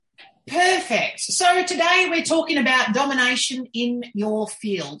Perfect. So today we're talking about domination in your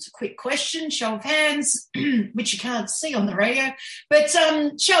field. Quick question, show of hands, which you can't see on the radio, but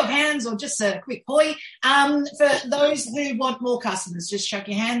show of hands or just a quick poi. For those who want more customers, just chuck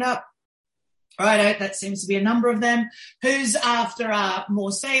your hand up. Righto, that seems to be a number of them. Who's after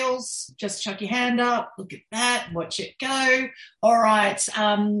more sales? Just chuck your hand up. Look at that. Watch it go. All right.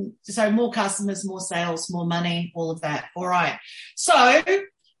 So more customers, more sales, more money, all of that. All right. So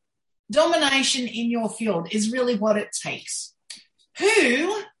domination in your field is really what it takes.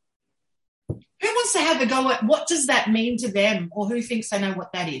 Who wants to have a go at what does that mean to them, or who thinks they know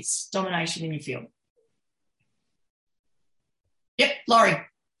what that is, domination in your field? Yep, Laurie.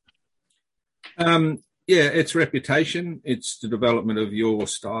 It's reputation. It's the development of your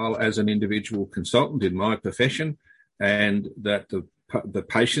style as an individual consultant in my profession, and that the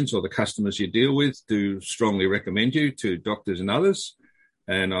patients or the customers you deal with do strongly recommend you to doctors and others.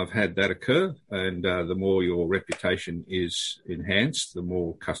 And I've had that occur. And the more your reputation is enhanced, the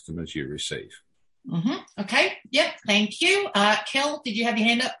more customers you receive. Mm-hmm. Okay. Yep. Thank you. Kel, did you have your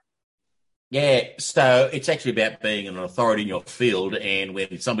hand up? Yeah. So it's actually about being an authority in your field. And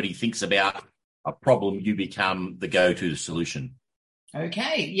when somebody thinks about a problem, you become the go-to solution.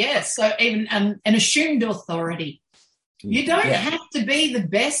 Okay, yes. So even an assumed authority. You don't have to be the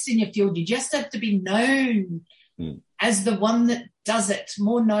best in your field. You just have to be known as the one that does it,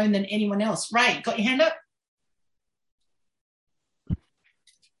 more known than anyone else. Ray, got your hand up?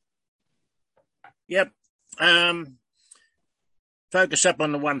 Yep. Focus up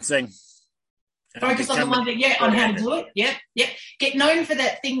on the one thing. Focus on the one thing, on how to do it. Yep. Get known for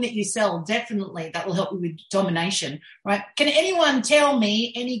that thing that you sell. Definitely, that will help you with domination, right? Can anyone tell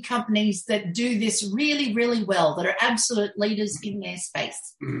me any companies that do this really, really well, that are absolute leaders in their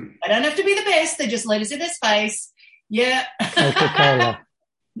space? They don't have to be the best. They're just leaders in their space. Yeah. Coca-Cola.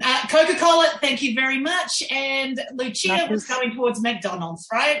 Coca-Cola, thank you very much. And Lucia was going towards McDonald's,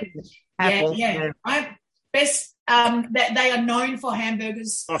 right? Apple. Yeah. Right? Best. That they are known for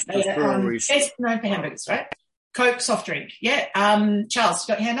hamburgers. They are best known for hamburgers, right? Coke, soft drink. Yeah. Charles,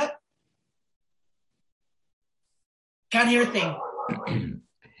 got your hand up? Can't hear a thing.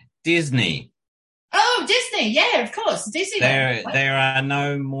 Disney. Oh, Disney. Yeah, of course. Disney. There are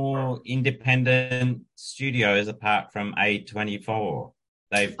no more independent studios apart from A24.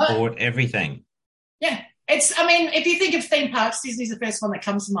 They've bought everything. Yeah. If you think of theme parks, Disney's the first one that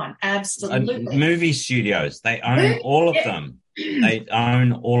comes to mind. Absolutely. Movie studios, they own all of them. They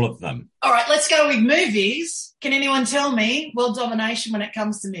own all of them. All right, let's go with movies. Can anyone tell me world domination when it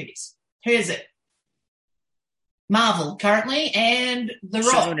comes to movies? Who is it? Marvel currently, and The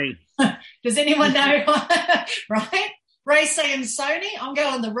Rock. Sony. Does anyone know? Right? Ray's saying Sony. I'm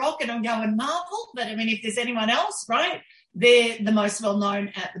going The Rock and I'm going Marvel. But, if there's anyone else, right? They're the most well-known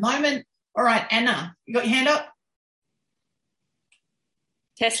at the moment. All right, Anna, you got your hand up?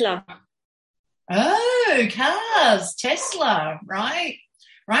 Tesla. Oh, cars, Tesla, right?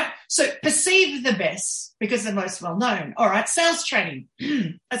 So perceive the best because they're most well known. All right, sales training.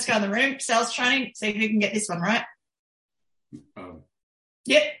 Let's go in the room. Sales training. See if you can get this one right.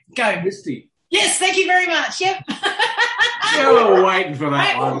 Yep, go. Misty. Yes, thank you very much. Yep. You were waiting for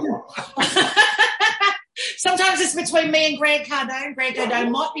that one. Sometimes it's between me and Grant Cardone. Grant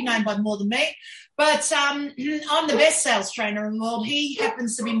Cardone might be known by more than me, but I'm the best sales trainer in the world. He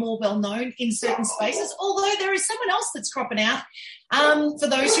happens to be more well-known in certain spaces, although there is someone else that's cropping out. For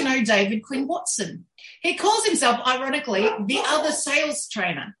those who know David Quinn Watson, he calls himself, ironically, the other sales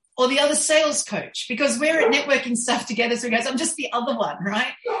trainer or the other sales coach because we're at networking stuff together. So he goes, I'm just the other one,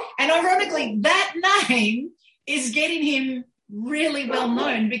 right? And ironically, that name is getting him really well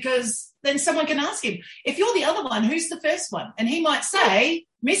known because then someone can ask him, if you're the other one, who's the first one? And he might say,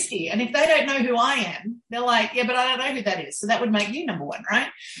 Misty. And if they don't know who I am, they're like, yeah, but I don't know who that is. So that would make you number one, right?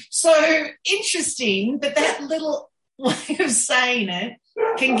 So interesting that little way of saying it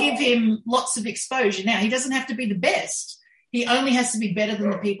can give him lots of exposure. Now, he doesn't have to be the best. He only has to be better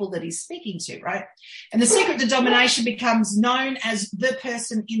than the people that he's speaking to, right? And the secret to domination becomes known as the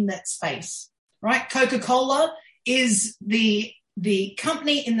person in that space, right? Coca-Cola is the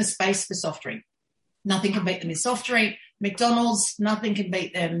company in the space for soft drink. Nothing can beat them in soft drink. McDonald's, nothing can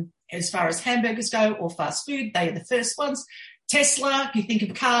beat them as far as hamburgers go or fast food. They are the first ones. Tesla, if you think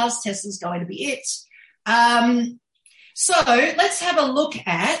of cars, Tesla's going to be it. So let's have a look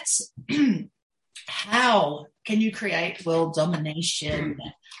at how can you create world domination,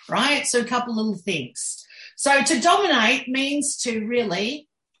 right? So a couple little things. So to dominate means to really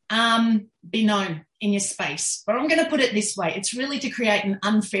be known in your space. But I'm going to put it this way. It's really to create an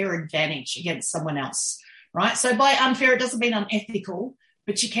unfair advantage against someone else, right? So by unfair, it doesn't mean unethical,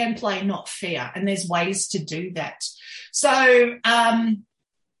 but you can play not fair, and there's ways to do that. So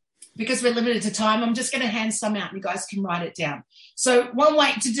because we're limited to time, I'm just going to hand some out and you guys can write it down. So one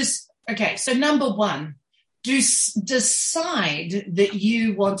way to so number one, decide that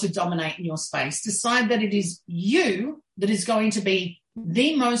you want to dominate in your space. Decide that it is you that is going to be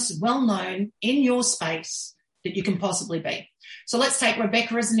the most well-known in your space that you can possibly be. So let's take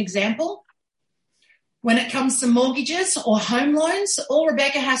Rebecca as an example. When it comes to mortgages or home loans, all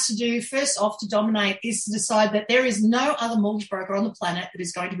Rebecca has to do first off to dominate is to decide that there is no other mortgage broker on the planet that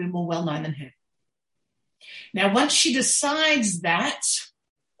is going to be more well-known than her. Now, once she decides that,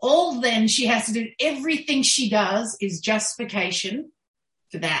 all then she has to do, everything she does is justification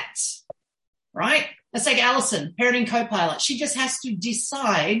for that, right? Let's take Alison, parenting co-pilot. She just has to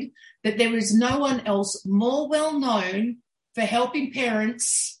decide that there is no one else more well-known for helping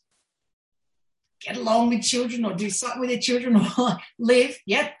parents get along with children or do something with their children or live.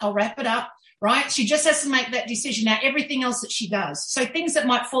 Yep, I'll wrap it up, right? She just has to make that decision. Now, everything else that she does. So things that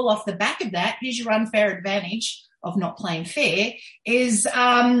might fall off the back of that, here's your unfair advantage of not playing fair, is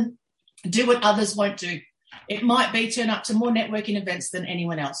do what others won't do. It might be turn up to more networking events than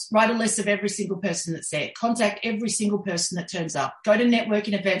anyone else. Write a list of every single person that's there. Contact every single person that turns up. Go to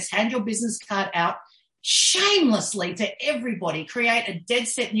networking events. Hand your business card out shamelessly to everybody. Create a dead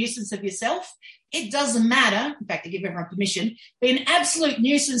set nuisance of yourself. It doesn't matter. In fact, I give everyone permission. Be an absolute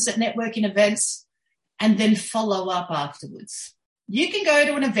nuisance at networking events and then follow up afterwards. You can go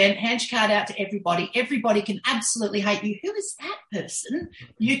to an event, hand your card out to everybody. Everybody can absolutely hate you. Who is that person?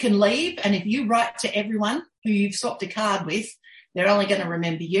 You can leave, and if you write to everyone who you've swapped a card with, they're only going to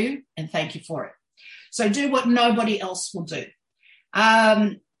remember you and thank you for it. So do what nobody else will do.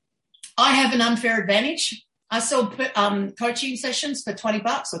 I have an unfair advantage. I sell coaching sessions for $20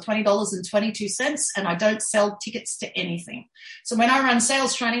 or $20.22, and I don't sell tickets to anything. So when I run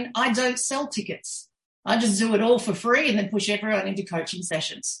sales training, I don't sell tickets. I just do it all for free and then push everyone into coaching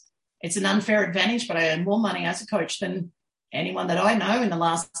sessions. It's an unfair advantage, but I earn more money as a coach than anyone that I know in the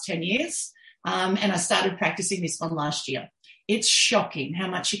last 10 years. And I started practicing this one last year. It's shocking how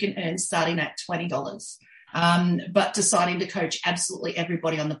much you can earn starting at $20. But deciding to coach absolutely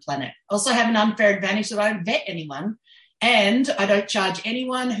everybody on the planet. I also have an unfair advantage that I don't vet anyone, and I don't charge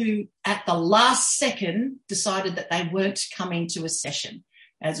anyone who at the last second decided that they weren't coming to a session.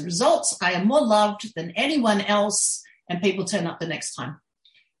 As a result, I am more loved than anyone else, and people turn up the next time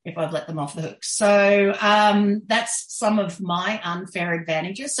if I've let them off the hook. So that's some of my unfair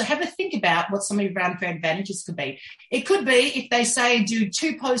advantages. So have a think about what some of your unfair advantages could be. It could be if they say do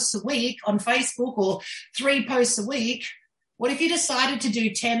 2 posts a week on Facebook or 3 posts a week. What if you decided to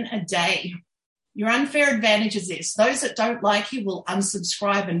do 10 a day? Your unfair advantage is this. Those that don't like you will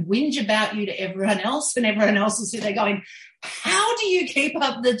unsubscribe and whinge about you to everyone else, and everyone else will sit there going, how do you keep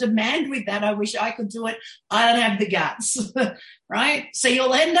up the demand with that? I wish I could do it. I don't have the guts, right? So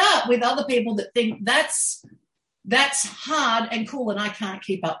you'll end up with other people that think that's hard and cool, and I can't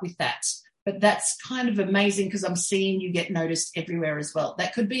keep up with that. But that's kind of amazing because I'm seeing you get noticed everywhere as well.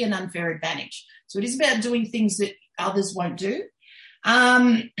 That could be an unfair advantage. So it is about doing things that others won't do.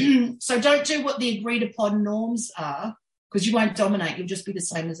 So don't do what the agreed upon norms are, because you won't dominate. You'll just be the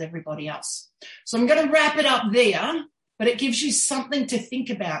same as everybody else. So I'm going to wrap it up there, but it gives you something to think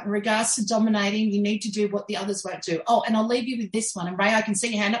about. In regards to dominating, you need to do what the others won't do. Oh, and I'll leave you with this one. And Ray, I can see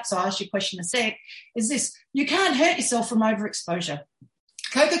your hand up, so I'll ask you a question in a sec. Is this, you can't hurt yourself from overexposure.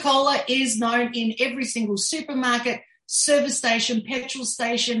 Coca-Cola is known in every single supermarket, service station, petrol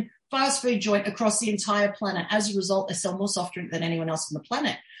station, fast food joint across the entire planet. As a result, they sell more soft drink than anyone else on the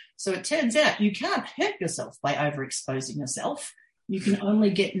planet. So it turns out you can't hurt yourself by overexposing yourself. You can only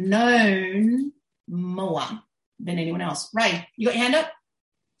get known more than anyone else. Ray, you got your hand up?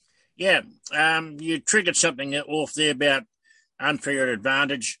 Yeah, you triggered something off there about unfair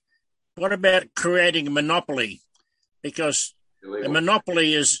advantage. What about creating a monopoly? Because a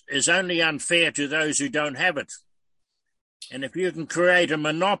monopoly is only unfair to those who don't have it. And if you can create a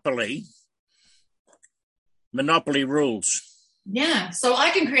monopoly rules. Yeah, so I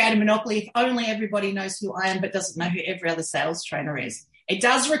can create a monopoly if only everybody knows who I am but doesn't know who every other sales trainer is. It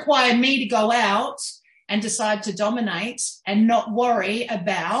does require me to go out and decide to dominate and not worry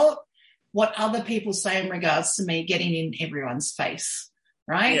about what other people say in regards to me getting in everyone's face,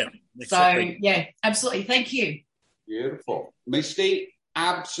 right? Yeah, exactly. So, yeah, absolutely. Thank you. Beautiful. Misty,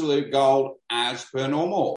 absolute gold as per normal.